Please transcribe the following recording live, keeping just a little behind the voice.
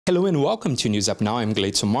Hello and welcome to News Up Now. I'm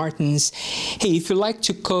Gleidson Martins. Hey, if you like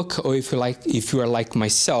to cook, or if you are like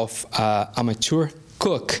myself, amateur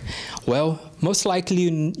cook, well, most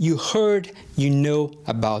likely you heard, you know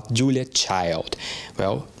about Julia Child.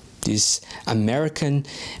 Well, this American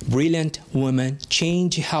brilliant woman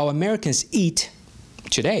changed how Americans eat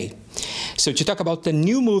today. So to talk about the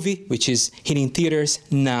new movie, which is hitting theaters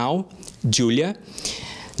now, Julia.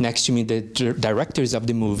 Next to me, the directors of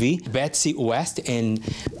the movie, Betsy West and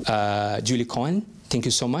Julie Cohen. Thank you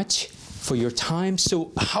so much for your time.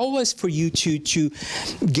 So how was for you to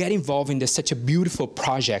get involved in such a beautiful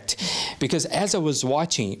project? Because as I was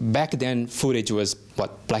watching, back then footage was,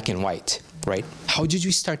 what, black and white, right? How did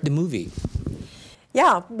you start the movie?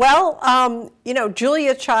 Yeah, well, you know,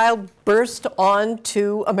 Julia Child burst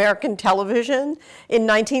onto American television in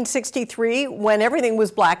 1963 when everything was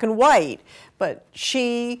black and white. But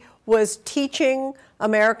she was teaching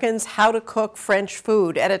Americans how to cook French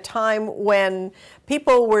food at a time when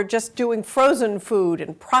people were just doing frozen food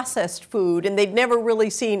and processed food, and they'd never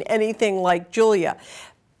really seen anything like Julia.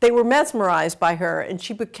 They were mesmerized by her, and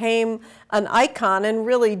she became an icon and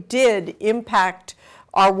really did impact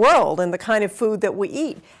our world and the kind of food that we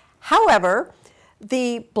eat. However,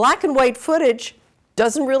 the black and white footage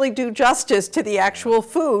doesn't really do justice to the actual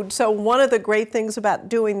food. So one of the great things about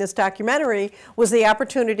doing this documentary was the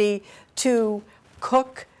opportunity to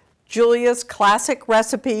cook Julia's classic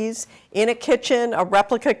recipes in a kitchen, a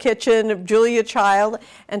replica kitchen of Julia Child,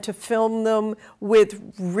 and to film them with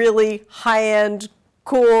really high-end,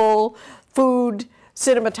 cool food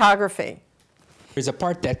cinematography. There's a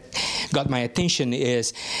part that got my attention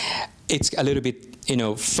is it's a little bit, you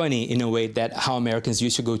know, funny in a way that how Americans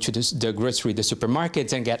used to go to the grocery, the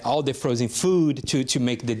supermarkets, and get all the frozen food to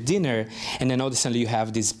make the dinner, and then all of a sudden you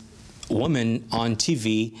have this woman on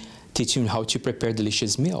TV teaching how to prepare a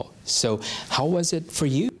delicious meal. So how was it for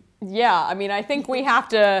you? Yeah, I mean, I think we have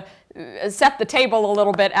to set the table a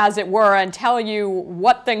little bit, as it were, and tell you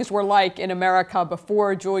what things were like in America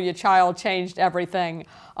before Julia Child changed everything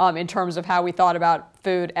in terms of how we thought about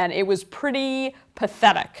food. And it was pretty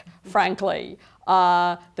pathetic, frankly.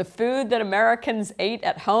 The food that Americans ate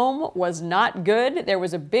at home was not good. There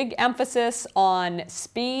was a big emphasis on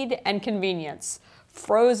speed and convenience.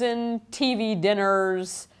 Frozen TV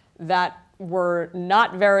dinners that were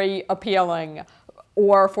not very appealing.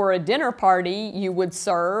 Or for a dinner party, you would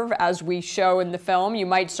serve, as we show in the film, you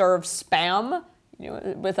might serve Spam, you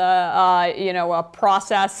know, with a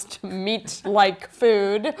processed meat-like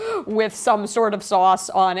food with some sort of sauce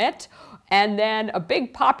on it. And then a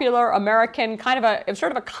big popular American kind of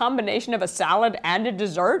sort of a combination of a salad and a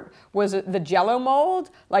dessert was the Jell-O mold,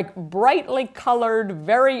 like brightly colored,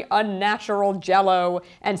 very unnatural Jell-O,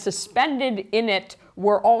 and suspended in it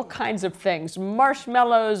were all kinds of things: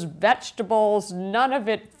 marshmallows, vegetables, none of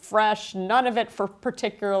it fresh, none of it for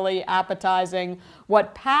particularly appetizing.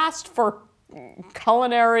 What passed for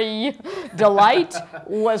culinary delight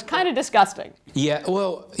was kind of disgusting. Yeah,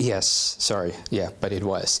 well, yes, sorry, yeah, but it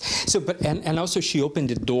was. So, but and also she opened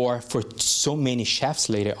the door for so many chefs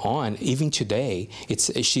later on. Even today,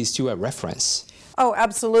 she's still a reference. Oh,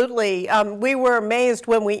 absolutely. We were amazed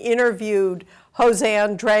when we interviewed Jose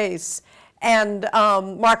Andres and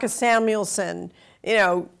Marcus Samuelson, you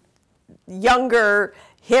know, younger,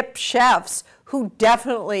 hip chefs who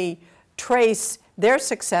definitely trace their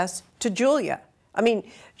success to Julia. I mean,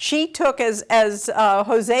 she took, as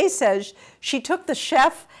Jose says, she took the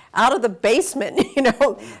chef out of the basement. You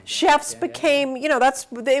know, chefs became, you know,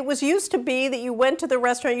 it was used to be that you went to the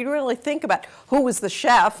restaurant, you didn't really think about who was the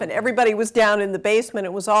chef, and everybody was down in the basement.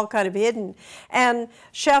 It was all kind of hidden. And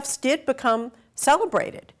chefs did become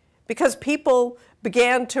celebrated because people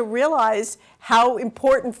began to realize how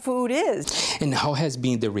important food is. And how has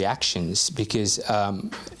been the reactions? Because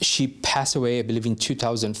she passed away, I believe, in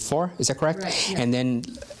 2004, is that correct? Right, yeah. And then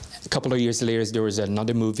a couple of years later, there was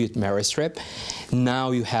another movie with Meryl Streep.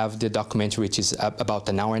 Now you have the documentary, which is about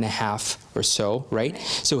an hour and a half or so, right?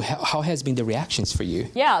 So how has been the reactions for you?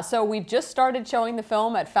 Yeah, so we've just started showing the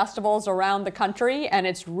film at festivals around the country, and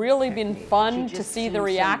it's really been fun to see the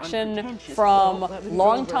reaction from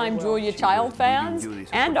longtime Julia Child fans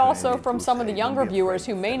and also from some of the younger viewers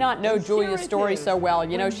who may not know Julia's story so well.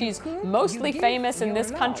 You know, she's mostly famous in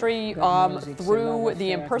this country through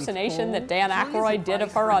the impersonation that Dan Aykroyd did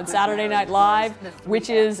of her on Saturday Night Live, which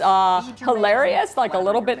is hilarious, like a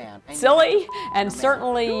little bit silly, and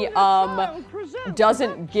certainly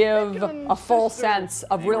doesn't give a full sense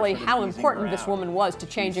of really how important this woman was to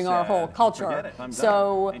changing our whole culture.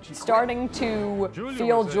 So starting to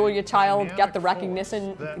feel Julia Child get the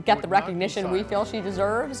recognition we feel she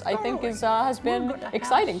deserves, I think has been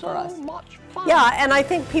exciting for us. Yeah, and I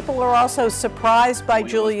think people are also surprised by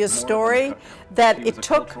Julia's story, that it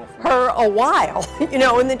took her a while, you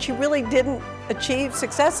know, and that she really didn't achieve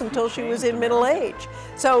success until she was in middle age.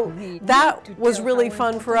 So that was really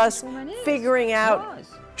fun for us, figuring out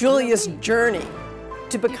Julia's journey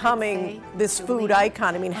to becoming this food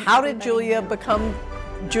icon. I mean, how did Julia become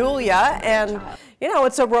Julia? And, you know,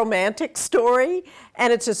 it's a romantic story,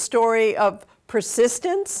 and it's a story of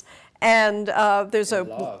persistence. And there's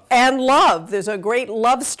love. There's a great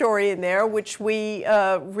love story in there, which we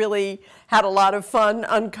really had a lot of fun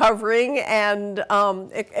uncovering and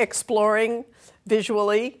exploring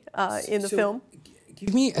visually in the film.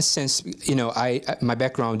 Give me a sense, you know, my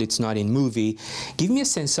background, it's not in movie. Give me a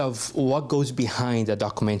sense of what goes behind a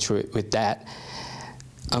documentary with that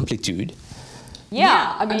amplitude.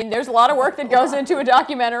 Yeah, I mean, there's a lot of work that goes into a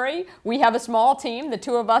documentary. We have a small team, the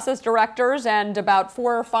two of us as directors, and about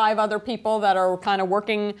 4 or 5 other people that are kind of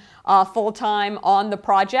working full-time on the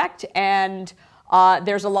project. And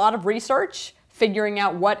there's a lot of research, figuring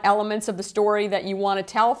out what elements of the story that you want to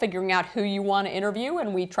tell, figuring out who you want to interview.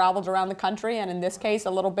 And we traveled around the country, and in this case,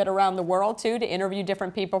 a little bit around the world, too, to interview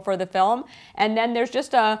different people for the film. And then there's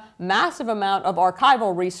just a massive amount of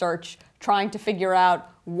archival research trying to figure out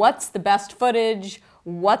what's the best footage,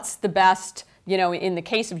 what's the best, you know, in the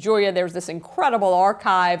case of Julia, there's this incredible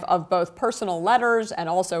archive of both personal letters and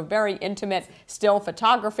also very intimate still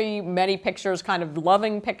photography, many pictures, kind of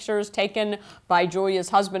loving pictures taken by Julia's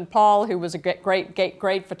husband, Paul, who was a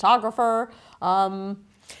great photographer.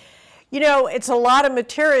 You know, it's a lot of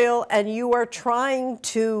material, and you are trying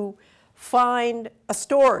to find a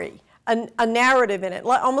story. A narrative in it,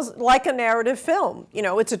 almost like a narrative film. You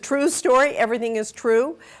know, it's a true story, everything is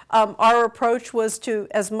true. Our approach was to,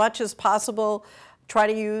 as much as possible, try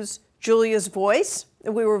to use Julia's voice.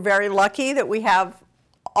 We were very lucky that we have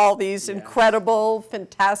all these incredible,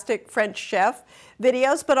 fantastic French chef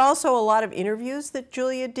videos, but also a lot of interviews that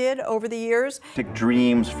Julia did over the years.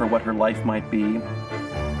 Dreams for what her life might be.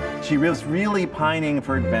 She was really pining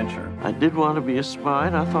for adventure. I did want to be a spy,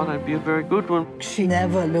 and I thought I'd be a very good one. She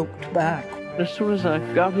never looked back. As soon as I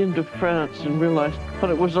got into France and realized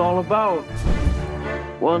what it was all about,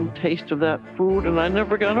 one taste of that food, and I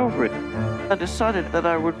never got over it. I decided that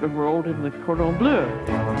I would enroll in the Cordon Bleu.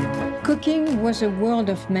 Cooking was a world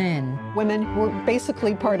of men. Women were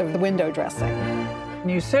basically part of the window dressing.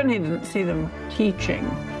 You certainly didn't see them teaching.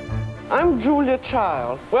 I'm Julia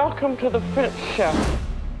Child. Welcome to the French chef.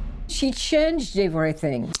 She changed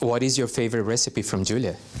everything. What is your favorite recipe from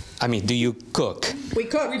Julia? I mean, do you cook? We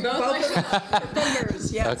cook. We both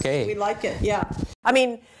fingers, yes. Okay. We like it, yeah. I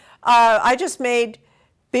mean, I just made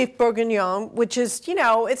beef bourguignon, which is, you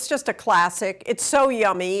know, it's just a classic. It's so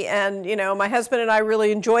yummy, and, you know, my husband and I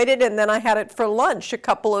really enjoyed it, and then I had it for lunch a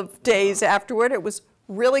couple of days afterward. It was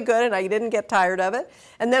really good, and I didn't get tired of it.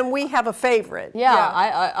 And then we have a favorite. Yeah.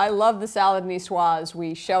 I love the salad niçoise.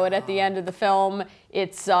 We show it at the end of the film.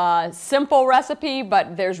 It's a simple recipe,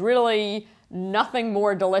 but there's really nothing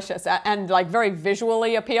more delicious and like very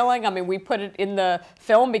visually appealing. I mean, we put it in the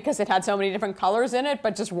film because it had so many different colors in it,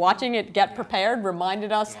 but just watching it get prepared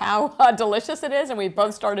reminded us how delicious it is, and we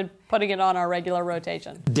both started putting it on our regular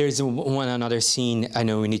rotation. There's another scene, I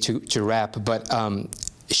know we need to wrap, but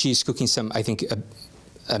she's cooking some, I think,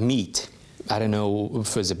 a meat. I don't know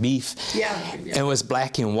if it was a beef. Yeah. It was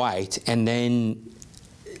black and white, and then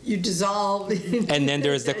you dissolve. And then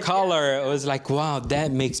there's the color. It was like, wow,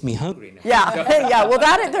 that makes me hungry now. Yeah, yeah. Well,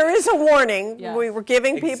 there is a warning. Yeah. We were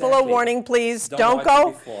giving people a warning. Please don't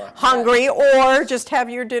go hungry, or just have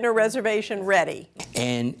your dinner reservation ready.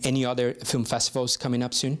 And any other film festivals coming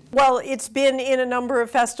up soon? Well, it's been in a number of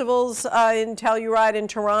festivals in Telluride and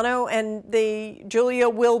Toronto, and Julia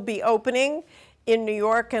will be opening in New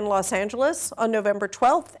York and Los Angeles on November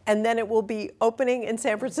 12th, and then it will be opening in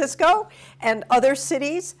San Francisco and other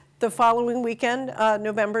cities the following weekend,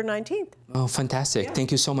 November 19th. Oh, fantastic. Yeah.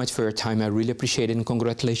 Thank you so much for your time. I really appreciate it, and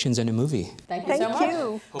congratulations on the movie. Thank you so much. Thank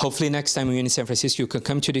you. Hopefully next time we're in San Francisco, you can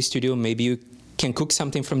come to the studio. Maybe you can cook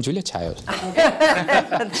something from Julia Child.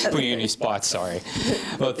 Put you in your spot, sorry.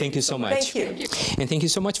 Well, thank you so much. Thank you. And thank you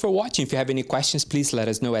so much for watching. If you have any questions, please let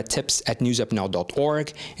us know at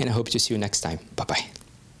tips@newsupnow.org. And I hope to see you next time. Bye-bye.